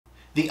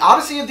The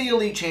Odyssey of the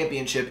Elite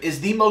Championship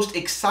is the most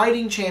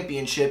exciting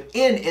championship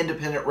in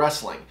independent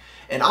wrestling,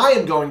 and I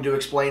am going to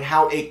explain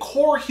how a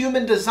core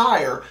human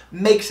desire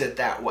makes it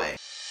that way.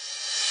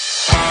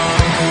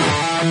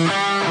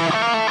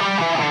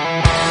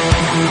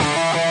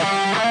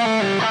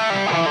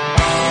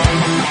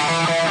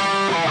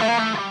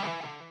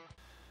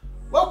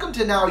 Welcome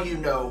to Now You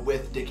Know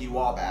with Dickie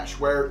Wabash,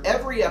 where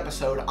every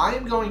episode I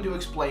am going to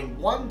explain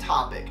one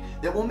topic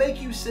that will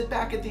make you sit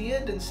back at the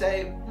end and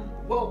say,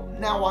 well,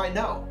 now I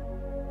know.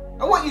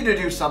 I want you to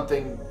do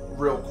something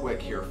real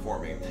quick here for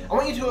me. I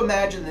want you to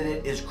imagine that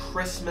it is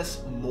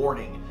Christmas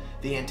morning.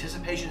 The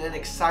anticipation and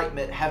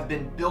excitement have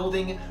been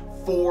building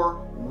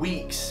for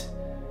weeks.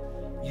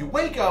 You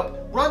wake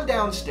up, run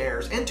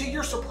downstairs, and to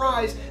your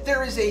surprise,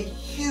 there is a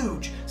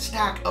huge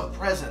stack of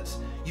presents.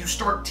 You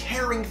start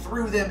tearing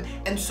through them,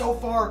 and so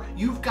far,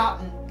 you've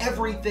gotten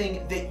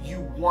everything that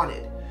you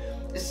wanted.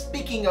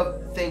 Speaking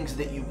of things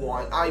that you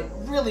want, I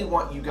really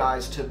want you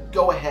guys to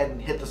go ahead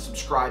and hit the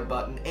subscribe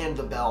button and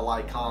the bell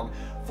icon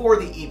for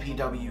the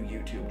EPW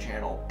YouTube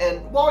channel.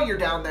 And while you're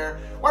down there,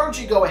 why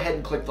don't you go ahead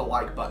and click the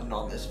like button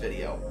on this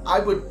video?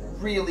 I would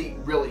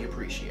really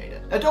appreciate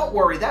it. Now don't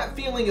worry, that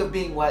feeling of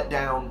being let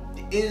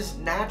down is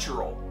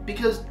natural,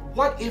 because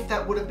what if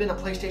that would have been a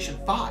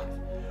PlayStation 5?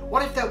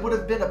 What if that would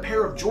have been a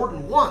pair of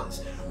Jordan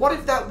 1s? What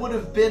if that would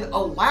have been a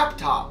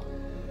laptop?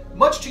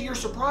 Much to your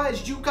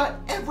surprise, you got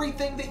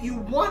everything that you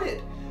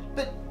wanted,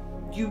 but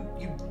you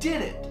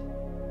didn't.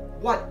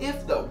 What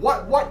if though?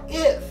 What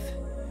if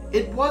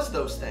it was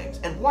those things?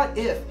 And what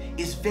if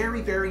is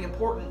very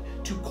important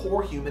to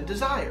core human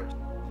desires.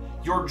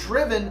 You're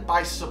driven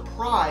by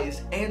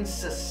surprise and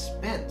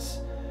suspense.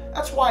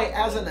 That's why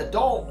as an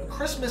adult,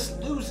 Christmas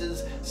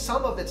loses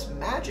some of its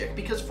magic,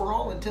 because for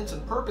all intents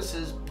and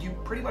purposes, you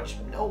pretty much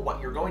know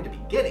what you're going to be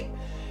getting.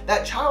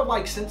 That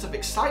childlike sense of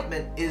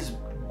excitement is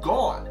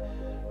gone.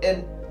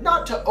 And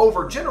not to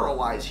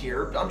overgeneralize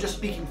here, I'm just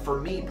speaking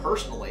for me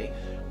personally,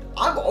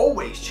 I'm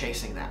always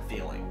chasing that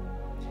feeling.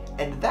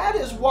 And that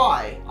is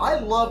why I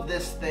love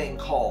this thing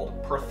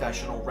called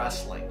professional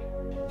wrestling.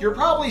 You're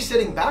probably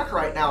sitting back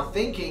right now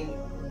thinking,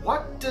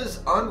 what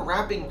does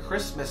unwrapping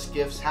Christmas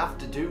gifts have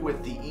to do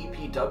with the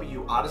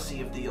EPW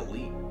Odyssey of the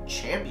Elite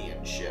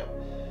Championship?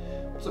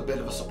 It's a bit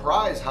of a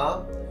surprise,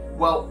 huh?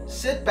 Well,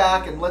 sit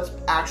back and let's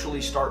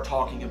actually start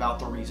talking about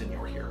the reason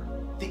you're here.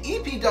 The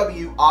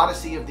EPW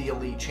Odyssey of the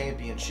Elite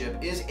Championship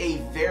is a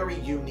very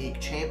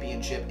unique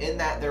championship in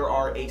that there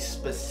are a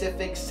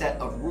specific set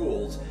of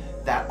rules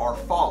that are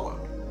followed.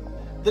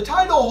 The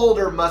title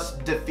holder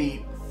must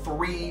defeat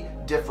 3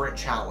 different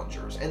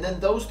challengers, and then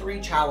those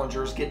 3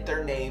 challengers get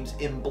their names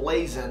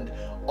emblazoned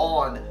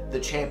on the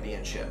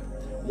championship.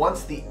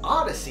 Once the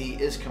Odyssey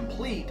is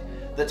complete,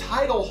 the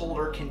title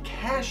holder can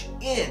cash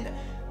in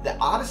the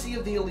Odyssey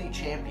of the Elite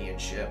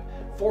Championship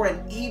for an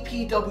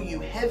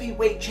EPW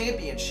Heavyweight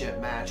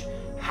Championship match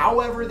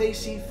however they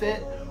see fit,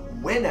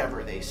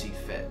 whenever they see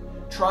fit,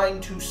 trying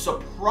to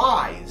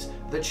surprise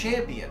the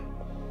champion.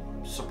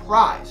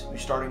 Surprise. You're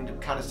starting to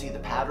kind of see the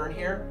pattern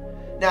here?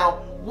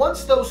 Now,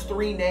 once those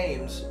 3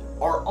 names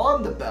are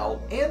on the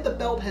belt and the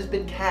belt has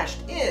been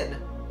cashed in,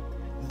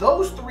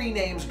 those 3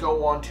 names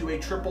go on to a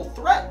triple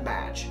threat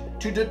match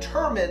to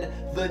determine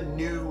the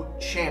new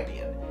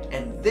champion.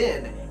 And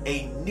then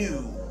a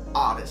new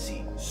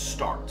Odyssey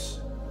starts.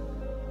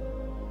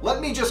 Let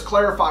me just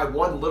clarify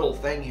one little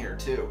thing here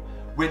too.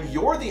 When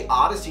you're the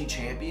Odyssey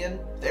champion,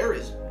 there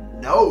is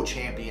no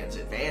champion's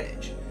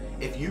advantage.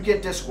 If you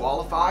get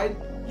disqualified,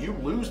 you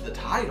lose the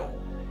title.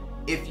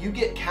 If you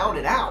get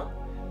counted out,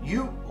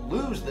 you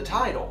lose the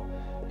title.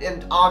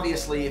 And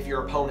obviously if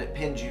your opponent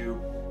pins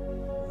you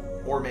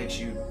or makes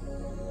you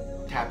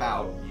tap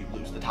out, you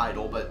lose the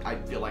title, but I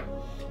feel like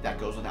that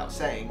goes without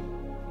saying.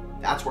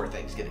 That's where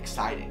things get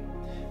exciting,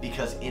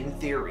 because in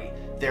theory,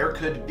 there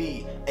could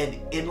be an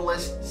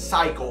endless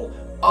cycle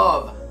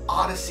of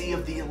Odyssey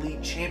of the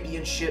Elite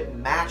Championship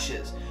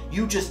matches.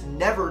 You just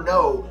never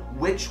know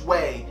which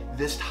way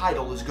this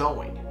title is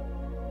going.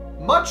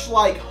 Much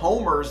like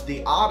Homer's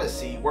The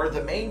Odyssey, where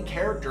the main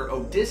character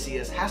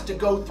Odysseus has to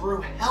go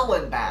through hell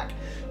and back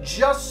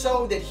just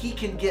so that he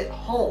can get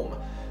home,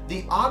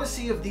 the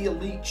Odyssey of the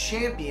Elite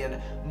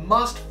Champion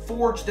must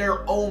forge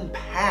their own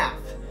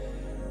path.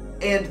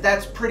 And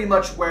that's pretty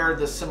much where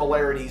the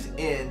similarities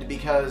end,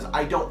 because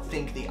I don't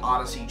think the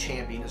Odyssey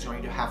champion is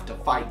going to have to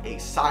fight a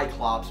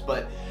Cyclops,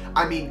 but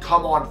I mean,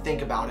 come on,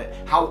 think about it.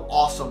 How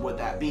awesome would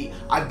that be?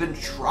 I've been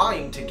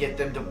trying to get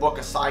them to book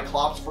a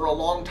Cyclops for a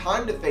long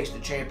time to face the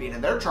champion,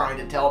 and they're trying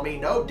to tell me,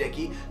 no,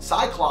 Dickie,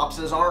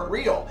 Cyclopses aren't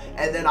real.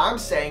 And then I'm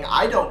saying,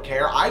 I don't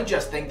care, I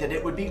just think that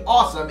it would be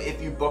awesome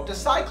if you booked a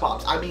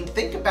Cyclops. I mean,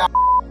 think about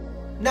it.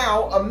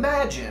 Now,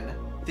 imagine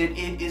that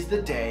it is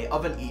the day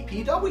of an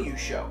EPW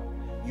show.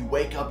 You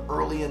wake up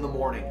early in the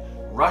morning,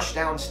 rush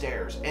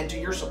downstairs, and to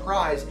your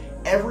surprise,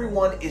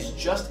 everyone is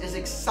just as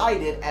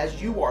excited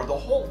as you are. The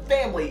whole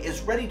family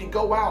is ready to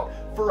go out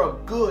for a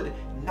good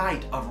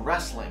night of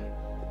wrestling.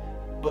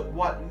 But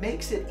what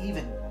makes it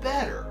even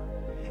better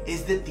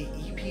is that the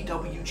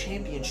EPW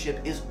Championship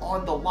is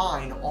on the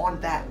line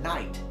on that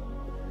night.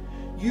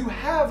 you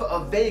have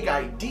a vague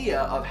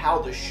idea of how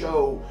the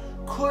show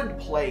could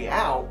play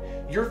out.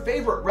 Your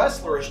favorite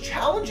wrestler is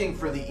challenging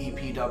for the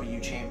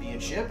EPW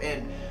championship,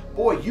 and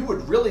boy, you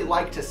would really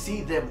like to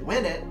see them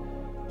win it.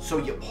 So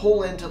you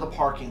pull into the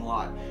parking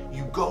lot,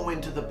 you go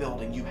into the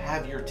building, you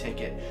have your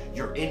ticket,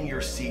 you're in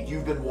your seat,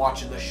 you've been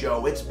watching the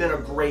show. It's been a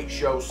great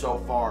show so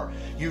far.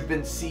 You've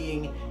been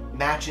seeing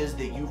matches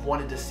that you've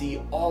wanted to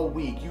see all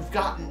week. You've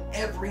gotten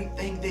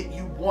everything that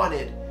you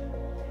wanted.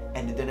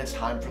 And then it's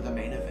time for the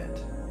main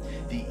event,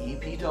 the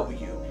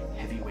EPW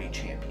Heavyweight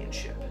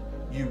Championship.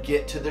 You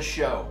get to the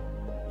show,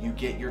 you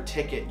get your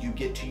ticket, you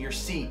get to your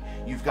seat,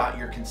 you've got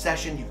your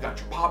concession, you've got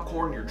your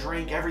popcorn, your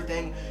drink,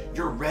 everything,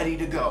 you're ready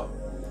to go.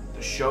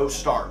 The show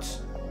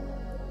starts.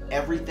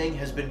 Everything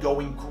has been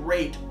going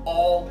great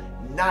all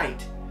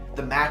night.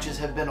 The matches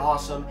have been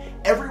awesome.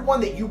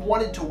 Everyone that you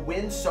wanted to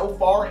win so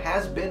far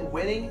has been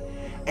winning,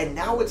 and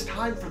now it's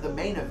time for the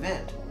main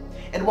event.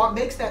 And what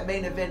makes that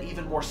main event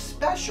even more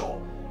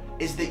special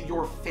is that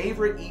your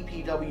favorite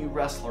EPW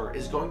wrestler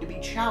is going to be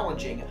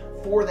challenging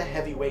for the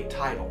heavyweight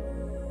title.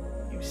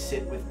 You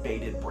sit with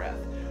bated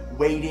breath,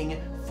 waiting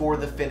for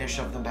the finish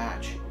of the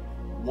match.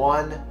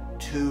 1,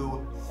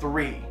 2,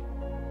 3.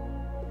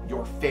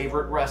 Your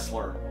favorite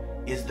wrestler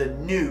is the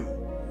new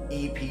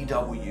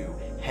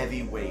EPW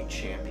Heavyweight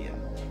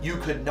Champion. You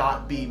could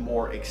not be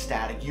more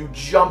ecstatic. You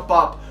jump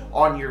up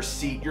on your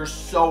seat. You're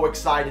so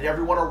excited.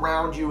 Everyone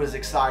around you is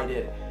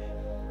excited.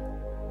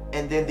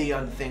 And then the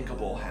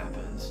unthinkable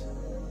happens.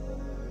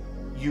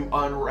 You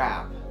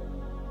unwrap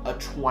a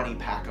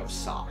 20-pack of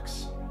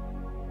socks.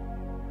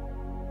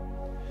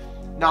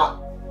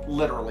 Not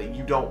literally,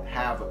 you don't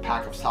have a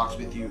pack of socks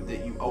with you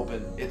that you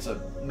open. It's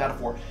a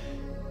metaphor.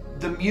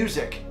 The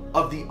music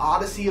of the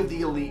Odyssey of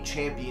the Elite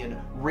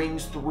Champion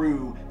rings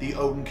through the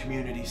Odin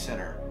Community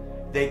Center.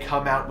 They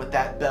come out with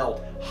that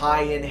belt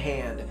high in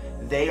hand.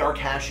 They are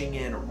cashing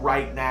in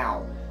right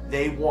now.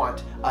 They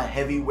want a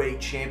heavyweight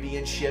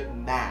championship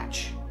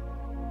match.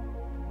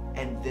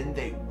 And then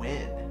they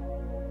win.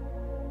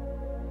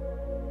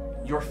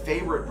 Your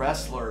favorite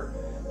wrestler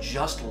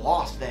just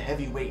lost the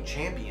heavyweight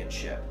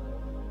championship.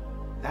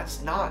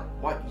 That's not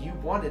what you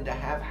wanted to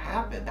have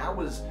happen. That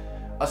was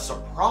a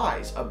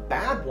surprise, a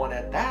bad one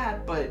at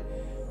that, but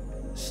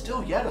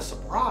still yet a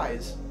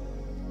surprise.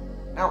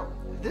 Now,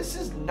 this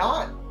is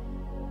not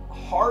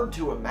hard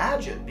to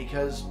imagine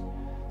because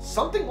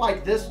something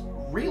like this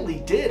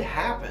really did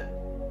happen.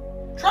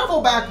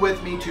 Travel back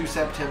with me to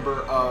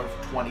September of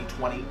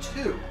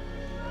 2022.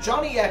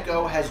 Johnny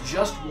Echo has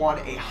just won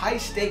a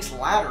high-stakes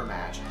ladder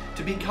match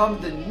to become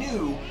the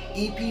new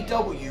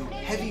EPW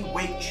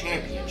Heavyweight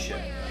Championship.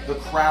 The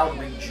crowd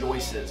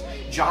rejoices.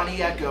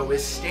 Johnny Echo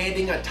is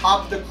standing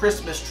atop the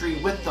Christmas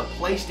tree with the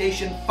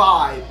PlayStation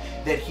 5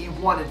 that he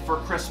wanted for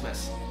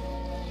Christmas.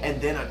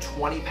 And then a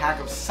 20-pack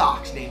of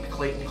socks named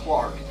Clayton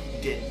Clark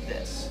did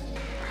this.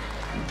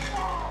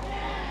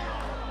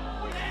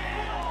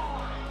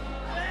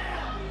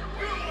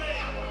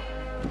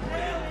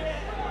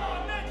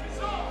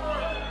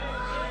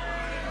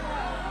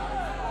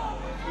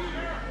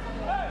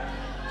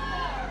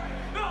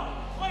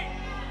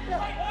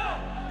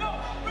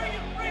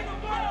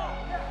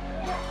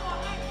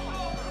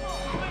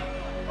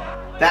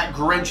 That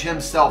Grinch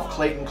himself,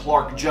 Clayton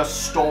Clark,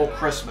 just stole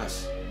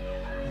Christmas.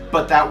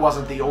 But that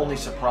wasn't the only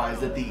surprise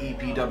that the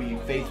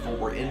EPW faithful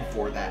were in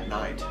for that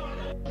night.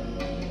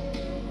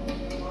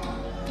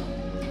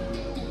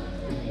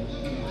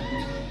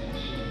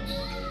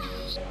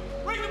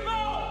 Ring the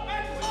bell!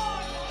 Match is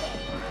on!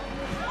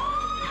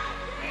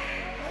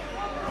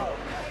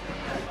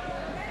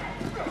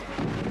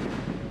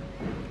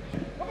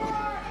 Come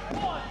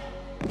on!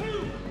 1,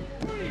 2,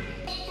 3.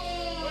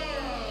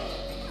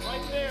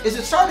 Right there. Is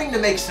it starting to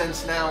make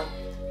sense now?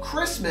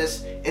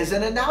 Christmas is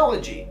an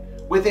analogy.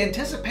 With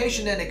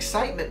anticipation and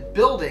excitement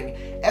building,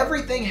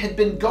 everything had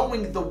been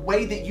going the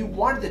way that you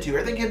wanted it to.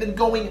 Everything had been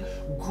going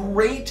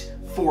great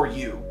for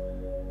you.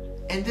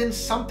 And then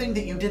something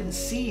that you didn't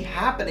see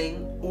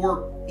happening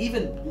or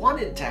even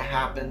wanted to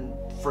happen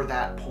for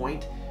that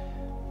point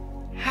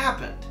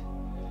happened.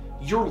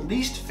 Your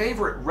least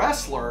favorite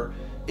wrestler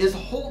is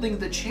holding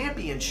the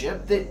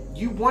championship that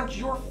you want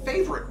your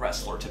favorite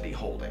wrestler to be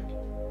holding.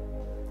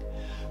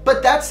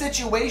 But that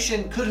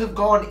situation could have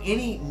gone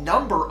any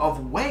number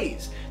of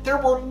ways. There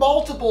were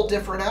multiple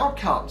different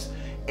outcomes.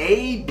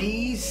 A,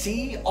 B,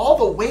 C, all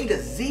the way to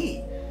Z.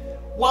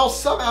 While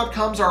some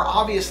outcomes are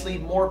obviously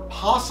more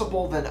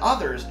possible than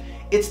others,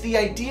 it's the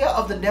idea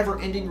of the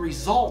never-ending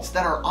results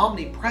that are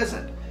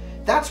omnipresent.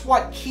 That's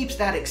what keeps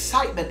that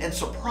excitement and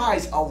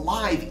surprise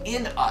alive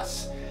in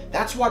us.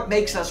 That's what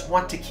makes us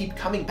want to keep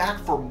coming back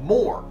for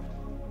more.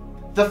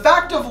 The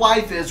fact of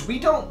life is we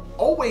don't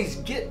always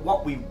get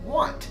what we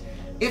want.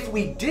 If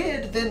we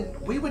did, then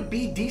we would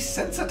be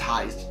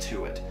desensitized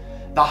to it.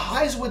 The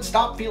highs would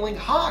stop feeling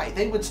high.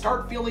 They would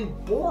start feeling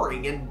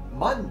boring and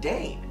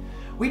mundane.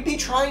 We'd be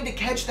trying to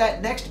catch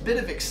that next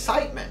bit of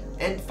excitement,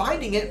 and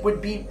finding it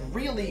would be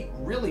really,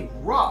 really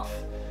rough.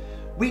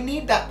 We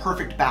need that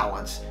perfect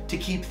balance to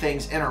keep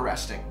things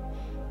interesting.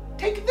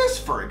 Take this,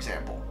 for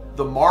example.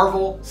 the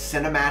Marvel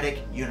Cinematic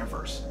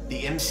Universe,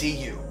 the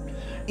MCU.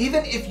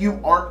 Even if you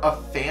aren't a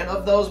fan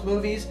of those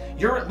movies,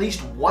 you're at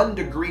least 1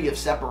 degree of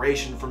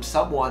separation from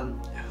someone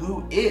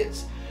who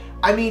is.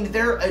 I mean,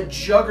 they're a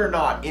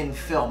juggernaut in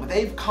film.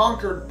 They've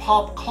conquered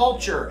pop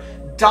culture,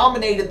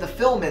 dominated the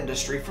film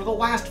industry for the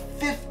last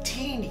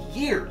 15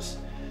 years.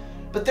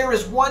 But there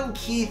is one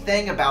key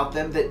thing about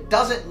them that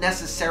doesn't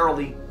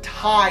necessarily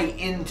tie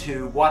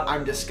into what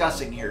I'm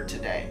discussing here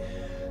today.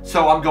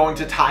 So I'm going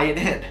to tie it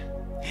in.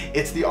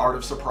 It's the art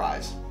of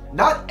surprise.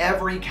 Not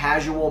every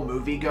casual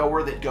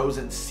moviegoer that goes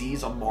and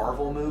sees a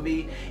Marvel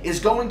movie is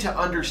going to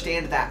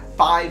understand that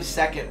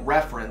 5-second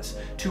reference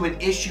to an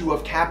issue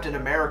of Captain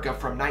America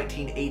from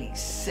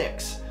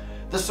 1986.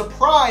 The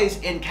surprise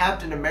in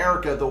Captain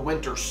America the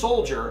Winter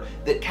Soldier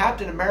that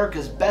Captain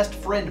America's best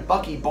friend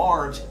Bucky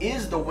Barnes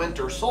is the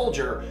Winter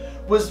Soldier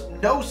was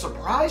no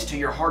surprise to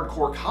your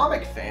hardcore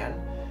comic fan,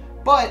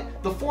 but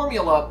the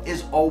formula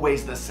is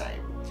always the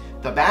same.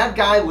 The bad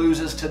guy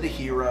loses to the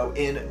hero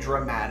in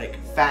dramatic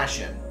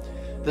fashion.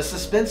 The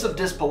suspense of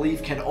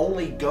disbelief can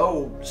only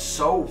go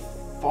so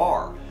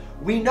far.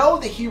 We know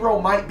the hero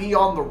might be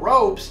on the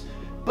ropes,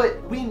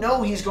 but we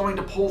know he's going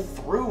to pull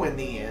through in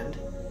the end.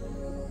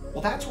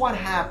 Well, that's what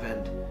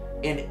happened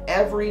in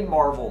every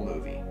Marvel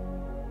movie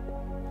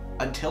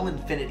until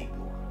Infinity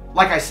War.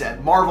 Like I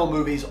said, Marvel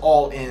movies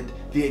all end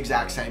the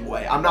exact same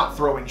way. I'm not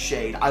throwing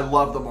shade. I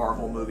love the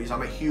Marvel movies.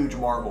 I'm a huge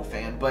Marvel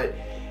fan, but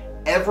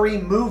every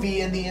movie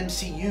in the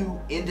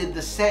MCU ended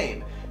the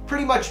same.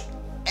 Pretty much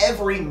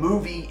every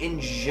movie in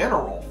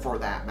general, for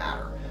that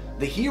matter.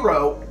 The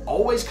hero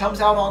always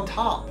comes out on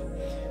top.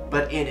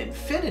 But in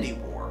Infinity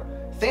War,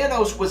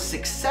 Thanos was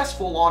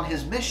successful on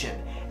his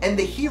mission, and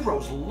the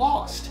heroes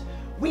lost.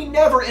 We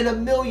never in a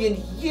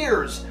million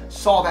years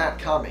saw that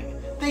coming.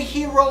 The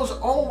heroes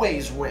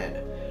always win.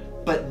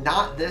 But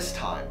not this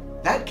time.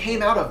 That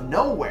came out of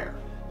nowhere.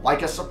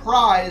 Like a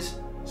surprise.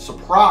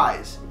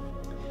 Surprise.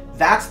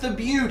 That's the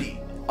beauty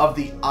of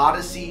the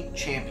Odyssey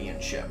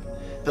Championship.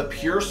 The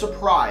pure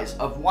surprise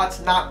of what's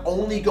not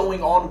only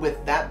going on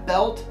with that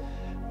belt,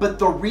 but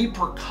the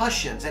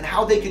repercussions and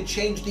how they could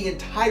change the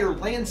entire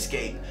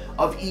landscape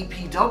of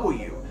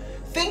EPW.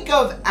 Think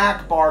of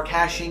Akbar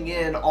cashing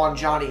in on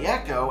Johnny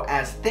Echo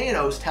as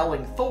Thanos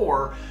telling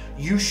Thor,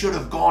 "You should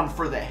have gone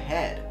for the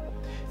head."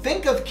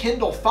 Think of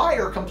Kindle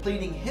Fire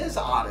completing his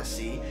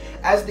Odyssey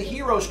as the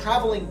heroes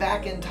traveling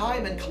back in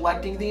time and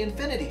collecting the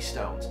Infinity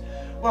Stones.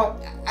 Well,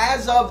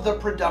 as of the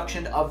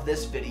production of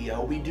this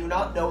video, we do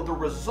not know the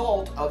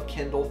result of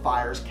Kindle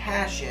Fire's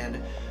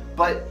cash-in,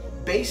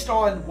 but based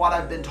on what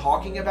I've been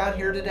talking about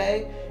here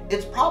today,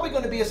 it's probably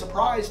going to be a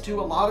surprise to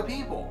a lot of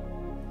people.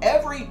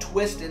 Every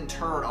twist and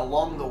turn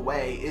along the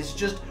way is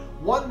just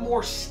one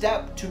more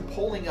step to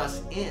pulling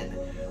us in.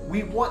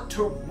 We want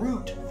to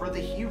root for the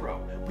hero.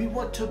 We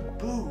want to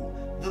boo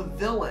the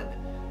villain.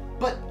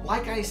 But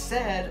like I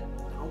said,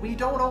 we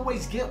don't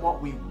always get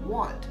what we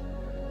want.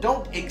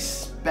 Don't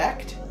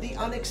expect the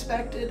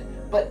unexpected,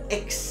 but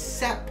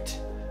accept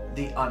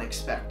the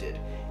unexpected.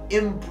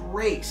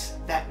 Embrace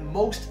that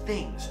most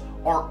things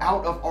are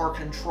out of our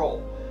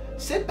control.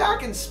 Sit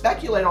back and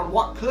speculate on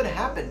what could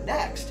happen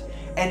next.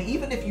 And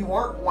even if you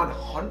aren't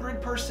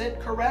 100%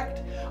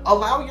 correct,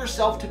 allow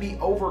yourself to be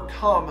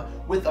overcome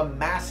with a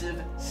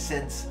massive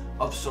sense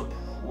of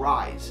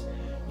surprise.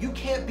 You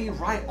can't be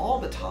right all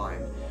the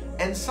time.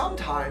 And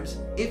sometimes,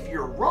 if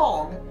you're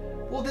wrong,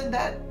 well then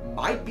that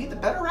might be the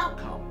better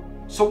outcome.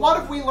 So what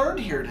have we learned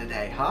here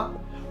today, huh?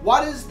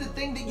 What is the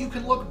thing that you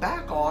can look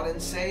back on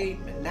and say,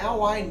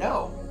 now I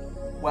know?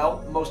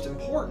 Well, most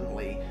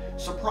importantly,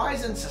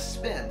 surprise and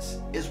suspense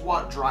is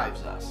what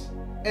drives us.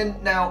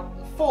 And now,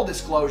 full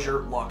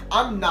disclosure, look,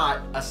 I'm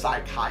not a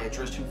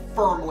psychiatrist who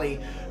firmly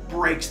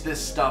breaks this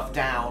stuff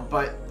down,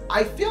 but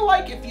I feel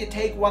like if you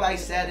take what I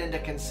said into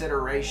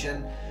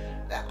consideration,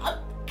 I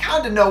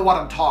kind of know what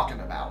I'm talking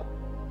about.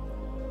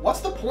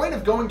 What's the point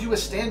of going to a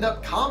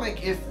stand-up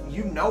comic if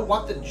you know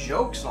what the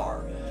jokes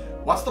are?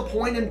 What's the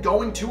point in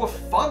going to a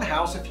fun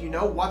house if you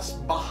know what's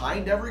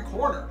behind every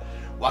corner?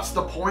 What's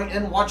the point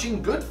in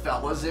watching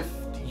Goodfellas if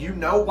you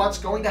know what's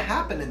going to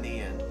happen in the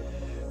end?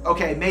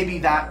 Okay, maybe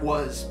that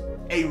was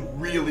a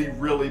really,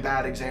 really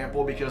bad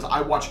example because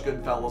I watch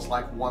Goodfellas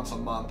like once a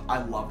month.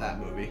 I love that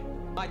movie.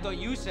 I thought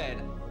you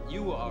said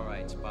you were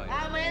alright, Spike.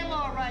 I am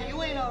alright,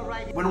 you ain't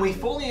alright. When we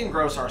fully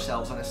engross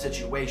ourselves in a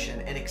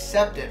situation and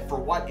accept it for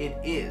what it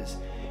is,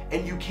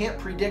 and you can't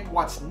predict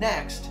what's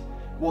next,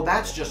 well,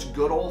 that's just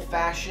good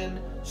old-fashioned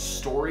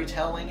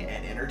storytelling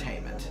and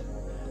entertainment.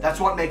 That's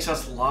what makes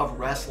us love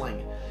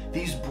wrestling.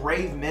 These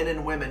brave men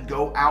and women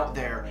go out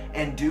there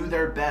and do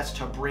their best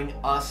to bring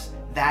us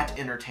that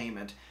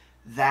entertainment,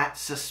 that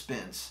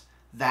suspense,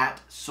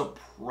 that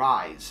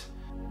surprise.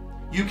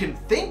 You can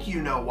think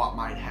you know what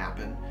might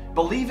happen,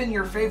 believe in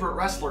your favorite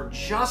wrestler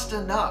just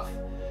enough,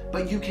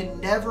 but you can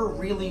never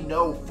really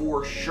know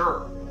for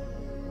sure.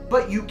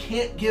 But you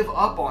can't give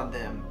up on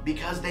them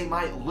because they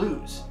might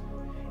lose.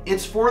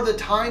 It's for the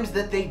times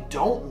that they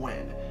don't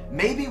win,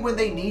 maybe when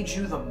they need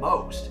you the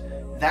most.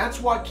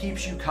 That's what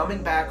keeps you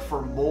coming back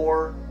for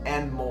more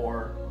and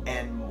more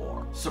and more.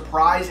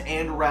 Surprise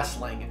and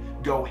wrestling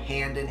go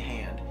hand in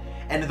hand,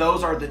 and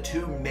those are the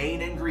two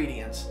main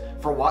ingredients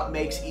for what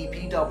makes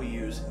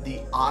EPW's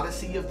The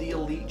Odyssey of the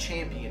Elite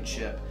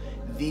Championship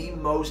the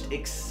most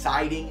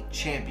exciting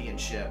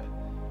championship,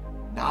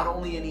 not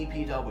only in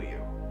EPW,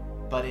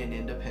 but in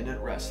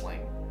independent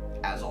wrestling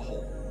as a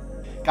whole.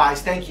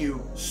 Guys, thank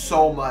you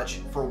so much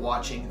for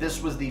watching.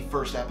 This was the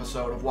first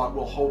episode of what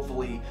will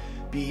hopefully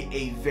be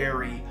a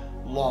very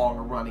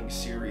long-running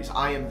series.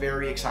 I am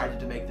very excited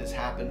to make this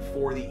happen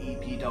for the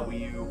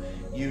EPW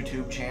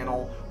YouTube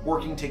channel,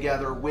 working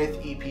together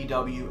with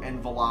EPW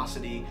and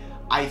Velocity.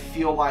 I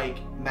feel like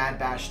Mad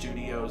Bash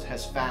Studios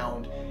has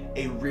found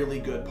a really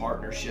good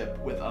partnership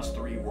with us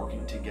three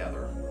working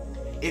together.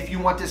 If you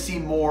want to see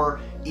more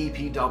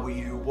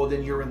EPW, well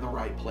then you're in the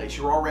right place.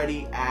 You're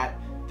already at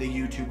the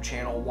YouTube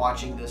channel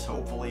watching this,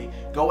 hopefully.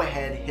 Go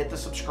ahead, hit the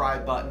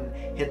subscribe button,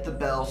 hit the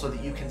bell so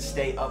that you can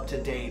stay up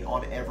to date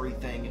on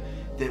everything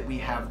that we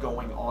have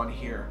going on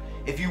here.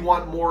 If you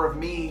want more of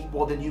me,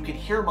 well then you can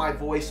hear my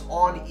voice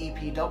on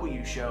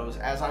EPW shows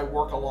as I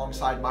work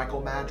alongside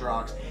Michael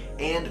Madrox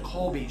and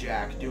Colby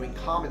Jack doing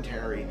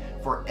commentary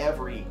for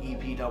every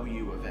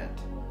EPW event.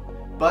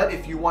 But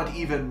if you want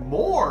even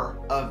more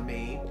of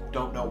me,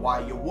 don't know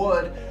why you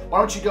would, why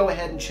don't you go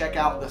ahead and check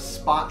out the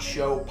Spot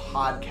Show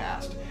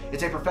podcast.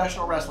 It's a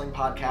professional wrestling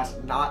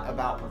podcast, not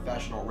about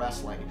professional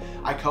wrestling.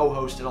 I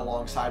co-host it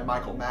alongside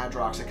Michael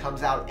Madrox. It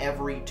comes out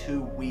every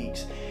 2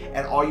 weeks,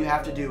 and all you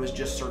have to do is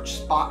just search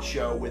Spot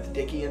Show with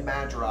Dickie and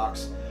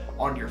Madrox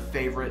on your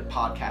favorite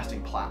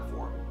podcasting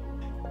platform.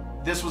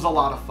 This was a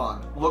lot of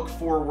fun. Look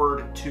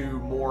forward to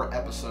more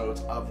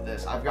episodes of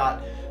this. I've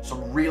got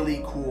some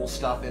really cool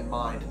stuff in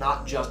mind,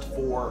 not just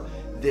for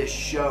this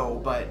show,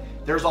 but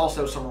there's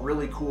also some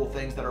really cool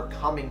things that are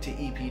coming to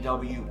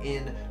EPW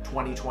in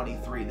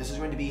 2023. This is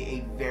going to be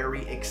a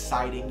very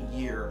exciting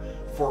year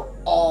for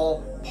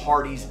all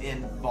parties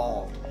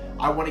involved.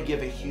 I want to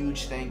give a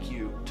huge thank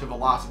you to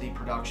Velocity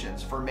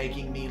Productions for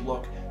making me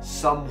look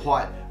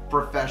somewhat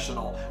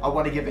professional. I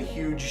want to give a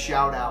huge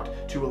shout out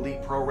to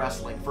Elite Pro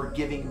Wrestling for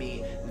giving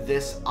me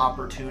this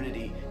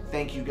opportunity.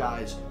 Thank you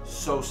guys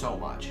so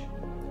much.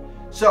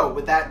 So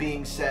with that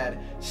being said,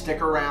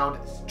 stick around,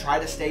 try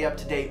to stay up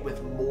to date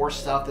with more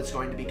stuff that's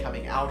going to be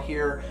coming out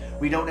here.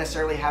 We don't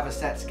necessarily have a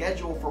set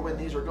schedule for when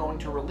these are going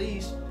to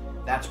release.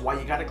 That's why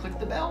you got to click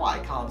the bell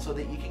icon so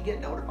that you can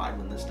get notified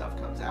when this stuff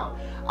comes out.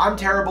 I'm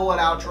terrible at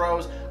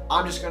outros.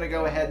 I'm just going to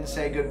go ahead and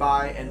say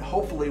goodbye, and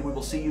hopefully we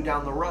will see you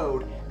down the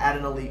road at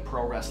an Elite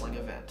Pro Wrestling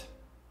event.